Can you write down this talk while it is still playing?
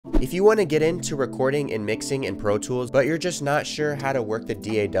If you want to get into recording and mixing in Pro Tools, but you're just not sure how to work the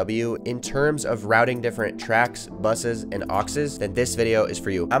DAW in terms of routing different tracks, buses, and auxes, then this video is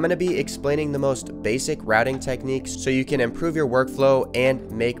for you. I'm going to be explaining the most basic routing techniques so you can improve your workflow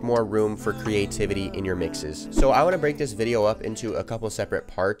and make more room for creativity in your mixes. So I want to break this video up into a couple separate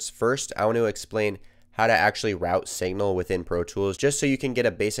parts. First, I want to explain how to actually route signal within Pro Tools, just so you can get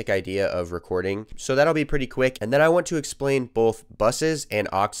a basic idea of recording. So that'll be pretty quick. And then I want to explain both buses and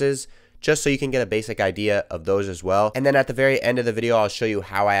auxes, just so you can get a basic idea of those as well. And then at the very end of the video, I'll show you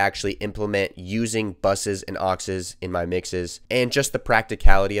how I actually implement using buses and auxes in my mixes and just the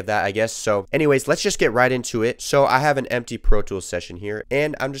practicality of that, I guess. So anyways, let's just get right into it. So I have an empty Pro Tools session here,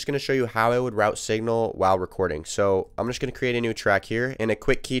 and I'm just gonna show you how I would route signal while recording. So I'm just gonna create a new track here, and a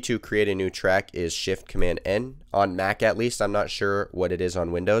quick key to create a new track is Shift-Command-N. On Mac at least, I'm not sure what it is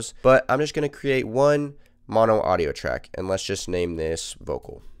on Windows, but I'm just gonna create one mono audio track, and let's just name this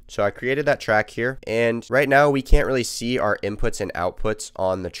vocal. So I created that track here, and right now we can't really see our inputs and outputs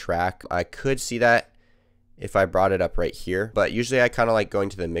on the track. I could see that if I brought it up right here, but usually I kind of like going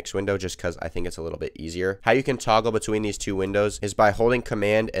to the mix window just because I think it's a little bit easier. How you can toggle between these two windows is by holding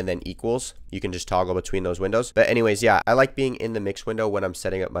Command and then equals. You can just toggle between those windows. But anyways, yeah, I like being in the mix window when I'm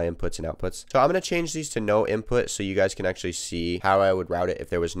setting up my inputs and outputs. So I'm going to change these to no input so you guys can actually see how I would route it if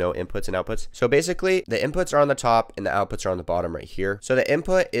there was no inputs and outputs. So basically the inputs are on the top and the outputs are on the bottom right here. So the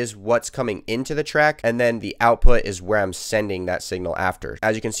input is what's coming into the track, and then the output is where I'm sending that signal after.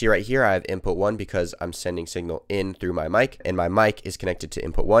 As you can see right here, I have input 1 because I'm sending signal in through my mic, and my mic is connected to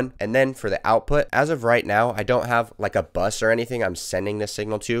input 1. And then for the output, as of right now, I don't have like a bus or anything I'm sending this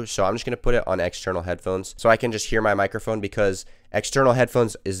signal to, so I'm just going to put it on external headphones so I can just hear my microphone, because external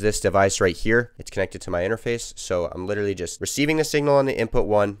headphones is this device right here. It's connected to my interface, so I'm literally just receiving the signal on the input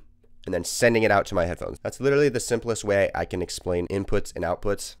 1 and then sending it out to my headphones. That's literally the simplest way I can explain inputs and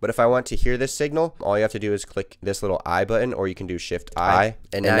outputs. But if I want to hear this signal, all you have to do is click this little I button, or you can do Shift I,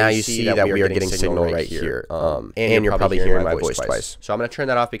 and now you see that we are getting signal right here. And you're probably hearing my voice twice. So I'm gonna turn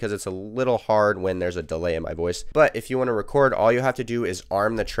that off because it's a little hard when there's a delay in my voice. But if you want to record, all you have to do is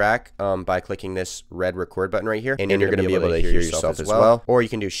arm the track by clicking this red record button right here, and you're gonna be able to hear yourself as well. Or you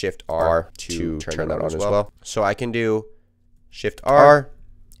can do Shift R to turn that on as well. So I can do Shift R,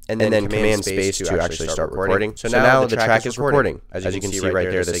 and then command space to actually start recording. So now the track is recording. As you can see right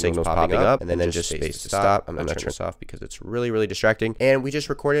there, the signal's popping up, and then just space to stop. I'm going to turn this off because it's really distracting. And we just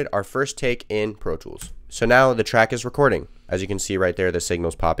recorded our first take in Pro Tools. So now the track is recording. As you can see right there, the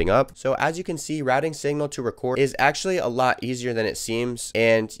signal's popping up. So as you can see, routing signal to record is actually a lot easier than it seems,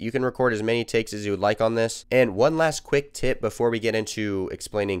 and you can record as many takes as you would like on this. And one last quick tip before we get into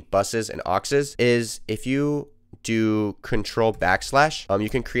explaining buses and auxes is if you do Control / you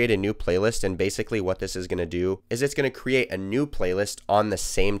can create a new playlist, and basically what this is going to do is it's going to create a new playlist on the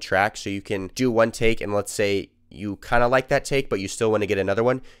same track. So you can do one take, and let's say you kind of like that take but you still want to get another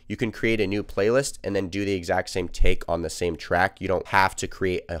one, you can create a new playlist and then do the exact same take on the same track. You don't have to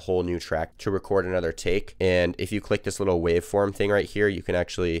create a whole new track to record another take. And if you click this little waveform thing right here, you can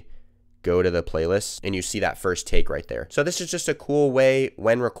actually go to the playlist and you see that first take right there. So this is just a cool way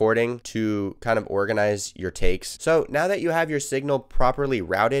when recording to kind of organize your takes. So now that you have your signal properly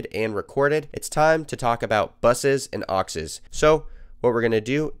routed and recorded, it's time to talk about buses and auxes. So what we're going to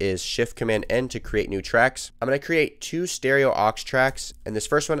do is Shift-Command-N to create new tracks. I'm going to create 2 stereo aux tracks, and this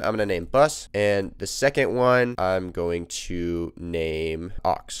first one I'm going to name bus, and the second one I'm going to name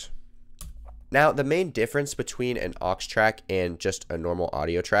aux. Now, the main difference between an aux track and just a normal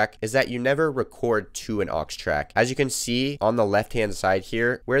audio track is that you never record to an aux track. As you can see on the left-hand side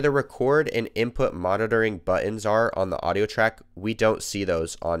here, where the record and input monitoring buttons are on the audio track, we don't see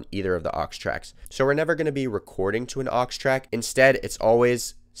those on either of the aux tracks. So we're never going to be recording to an aux track. Instead, it's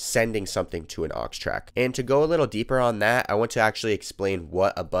always sending something to an aux track. And to go a little deeper on that, I want to actually explain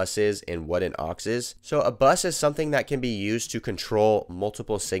what a bus is and what an aux is. So a bus is something that can be used to control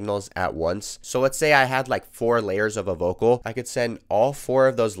multiple signals at once. So let's say I had like 4 layers of a vocal. I could send all 4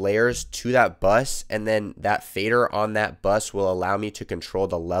 of those layers to that bus, and then that fader on that bus will allow me to control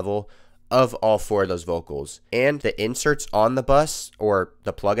the level of all 4 of those vocals. And the inserts on the bus, or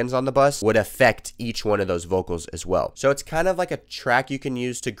the plugins on the bus, would affect each one of those vocals as well. So it's kind of like a track you can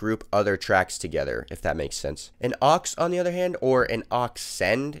use to group other tracks together, if that makes sense. An aux, on the other hand, or an aux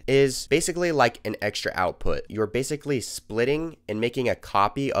send, is basically like an extra output. You're basically splitting and making a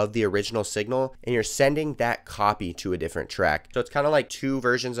copy of the original signal, and you're sending that copy to a different track. So it's kind of like 2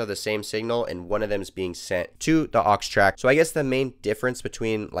 versions of the same signal, and one of them is being sent to the aux track. So I guess the main difference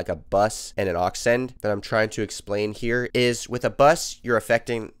between like a bus bus and an aux send that I'm trying to explain here is with a bus, you're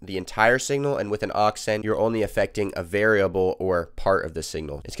affecting the entire signal, and with an aux send, you're only affecting a variable or part of the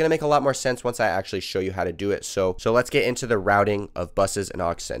signal. It's going to make a lot more sense once I actually show you how to do it. So let's get into the routing of buses and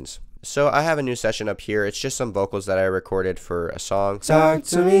aux sends. So I have a new session up here. It's just some vocals that I recorded for a song. Talk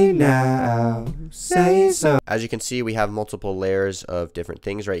to me now, say so. As you can see, we have multiple layers of different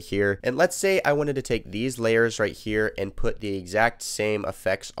things right here. And let's say I wanted to take these layers right here and put the exact same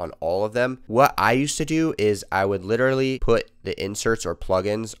effects on all of them. What I used to do is I would literally put the inserts or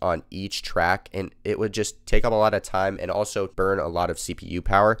plugins on each track, and it would just take up a lot of time and also burn a lot of CPU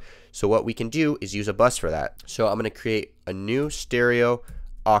power. So what we can do is use a bus for that. So I'm going to create a new stereo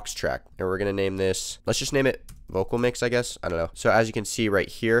aux track, and we're going to name this, let's just name it vocal mix, I guess. I don't know. So as you can see right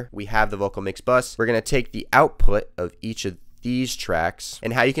here, we have the vocal mix bus. We're going to take the output of each of these tracks,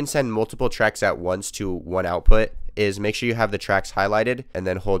 and how you can send multiple tracks at once to one output is make sure you have the tracks highlighted and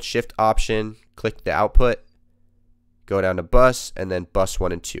then hold shift option, click the output, go down to bus, and then bus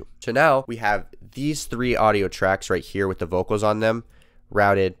 1 and 2. So now we have these 3 audio tracks right here with the vocals on them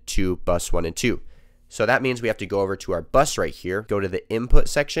routed to bus 1 and 2. So that means we have to go over to our bus right here, go to the input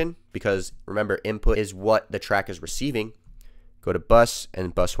section, because remember, input is what the track is receiving. Go to bus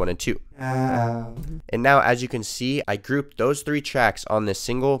and bus 1 and 2. And now, as you can see, I grouped those 3 tracks on this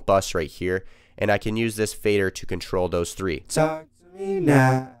single bus right here, and I can use this fader to control those 3. Talk to me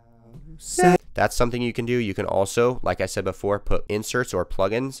now. That's something you can do. You can also, like I said before, put inserts or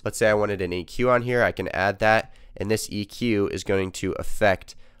plugins. Let's say I wanted an EQ on here. I can add that, and this EQ is going to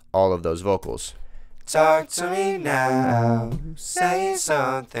affect all of those vocals. Talk to me now, say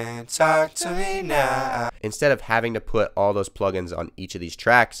something, talk to me now. Instead of having to put all those plugins on each of these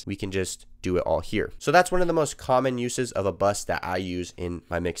tracks, we can just do it all here. So that's one of the most common uses of a bus that I use in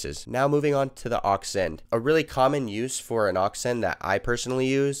my mixes. Now moving on to the aux send. A really common use for an aux send that I personally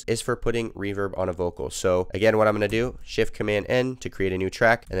use is for putting reverb on a vocal. So again, what I'm going to do, shift command N to create a new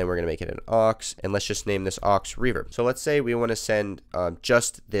track, and then we're going to make it an aux, and let's just name this aux reverb. So let's say we want to send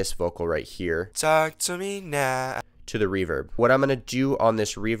just this vocal right here. Talk to me now. To the reverb. What I'm going to do on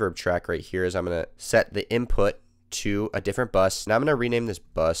this reverb track right here is I'm going to set the input to a different bus. Now I'm going to rename this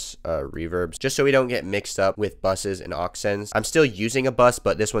bus reverbs, just so we don't get mixed up with buses and aux sends. I'm still using a bus,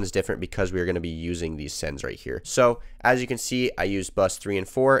 but this one's different because we're going to be using these sends right here. So as you can see, I used bus 3 and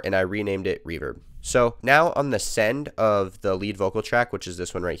 4 and I renamed it reverb. So now on the send of the lead vocal track, which is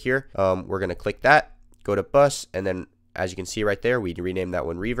this one right here, we're going to click that, go to bus, and then as you can see right there, we rename that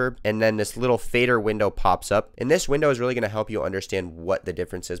one reverb, and then this little fader window pops up, and this window is really going to help you understand what the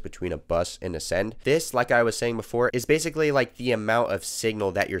difference is between a bus and a send. This, like I was saying before, is basically like the amount of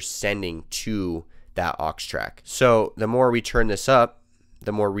signal that you're sending to that aux track. So the more we turn this up,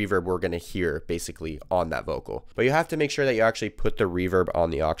 the more reverb we're going to hear basically on that vocal. But you have to make sure that you actually put the reverb on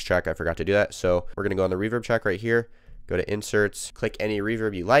the aux track. I forgot to do that. So we're going to go on the reverb track right here. Go to inserts, click any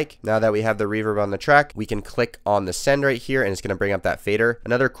reverb you like. Now that we have the reverb on the track, we can click on the send right here, and it's going to bring up that fader.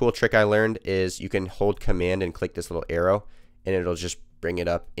 Another cool trick I learned is you can hold command and click this little arrow, and it'll just bring it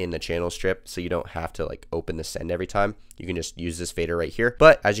up in the channel strip, so you don't have to like open the send every time. You can just use this fader right here.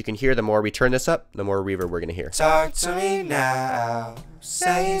 But as you can hear, the more we turn this up, the more reverb we're going to hear. Talk to me now,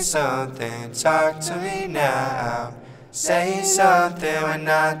 say something, talk to me now, say something when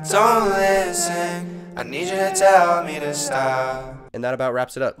I don't listen. I need you to tell me to stop. And that about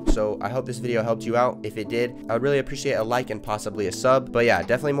wraps it up. So I hope this video helped you out. If it did, I would really appreciate a like and possibly a sub. But yeah,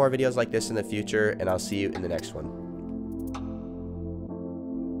 definitely more videos like this in the future, and I'll see you in the next one.